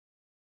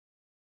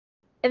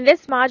In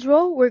this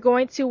module, we're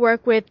going to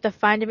work with the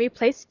Find and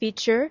Replace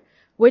feature,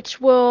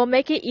 which will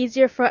make it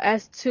easier for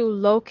us to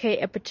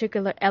locate a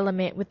particular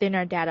element within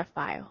our data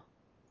file.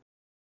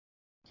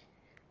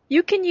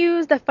 You can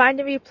use the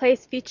Find and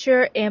Replace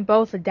feature in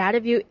both a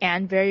data view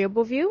and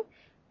variable view.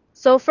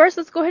 So first,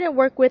 let's go ahead and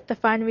work with the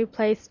Find and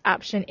Replace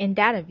option in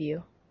data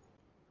view.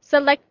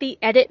 Select the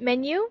Edit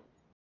menu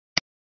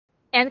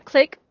and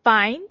click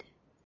Find.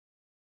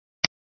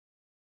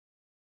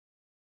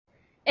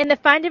 In the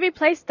Find and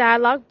Replace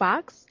dialog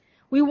box,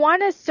 we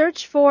want to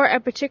search for a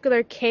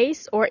particular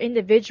case or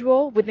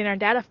individual within our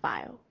data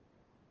file.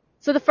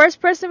 So the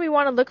first person we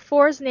want to look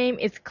for's name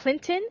is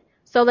Clinton,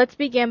 so let's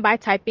begin by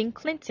typing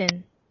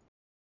Clinton.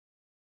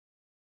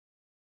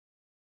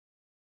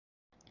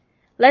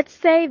 Let's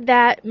say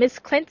that Miss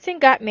Clinton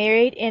got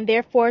married and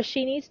therefore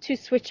she needs to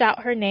switch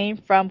out her name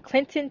from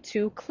Clinton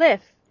to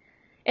Cliff.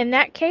 In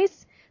that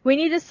case, we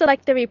need to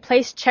select the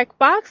Replace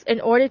checkbox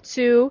in order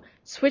to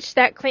switch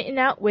that Clinton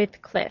out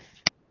with Cliff.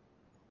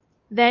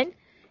 Then,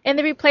 in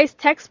the Replace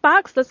text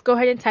box, let's go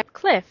ahead and type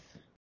Cliff.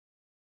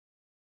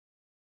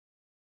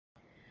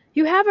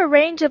 You have a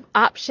range of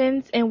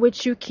options in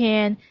which you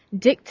can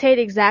dictate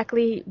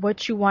exactly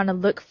what you want to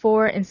look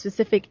for in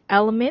specific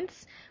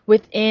elements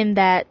within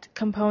that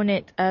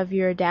component of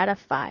your data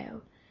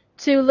file.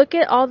 To look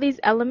at all these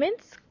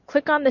elements,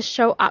 click on the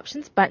Show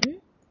Options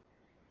button.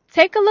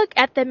 Take a look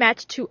at the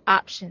Match to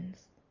options.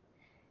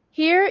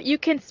 Here you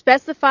can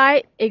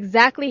specify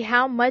exactly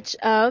how much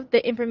of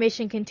the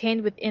information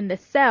contained within the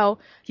cell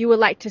you would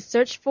like to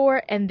search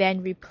for and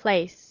then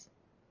replace.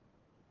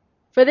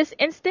 For this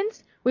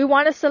instance, we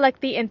want to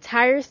select the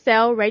entire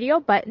cell radio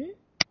button.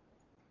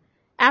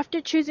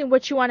 After choosing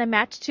what you want to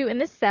match to in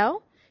the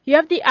cell, you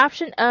have the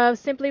option of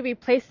simply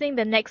replacing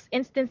the next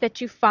instance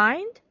that you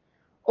find,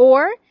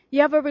 or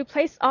you have a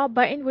Replace All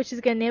button, which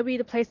is going to enable you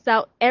to place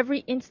out every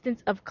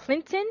instance of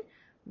Clinton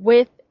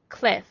with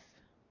Cliff.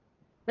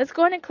 Let's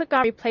go ahead and click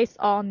on Replace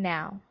All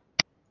now.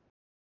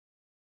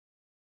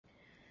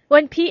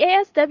 When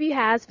PASW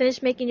has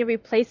finished making your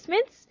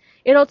replacements,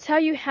 it'll tell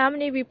you how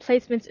many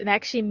replacements it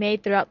actually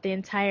made throughout the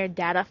entire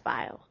data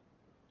file.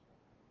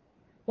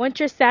 Once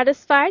you're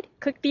satisfied,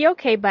 click the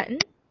OK button.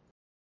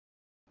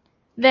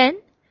 Then,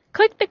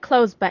 click the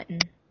Close button.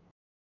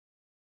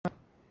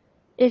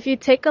 If you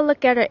take a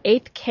look at our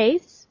 8th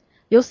case,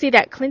 you'll see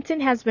that Clinton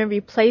has been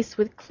replaced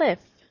with Cliff.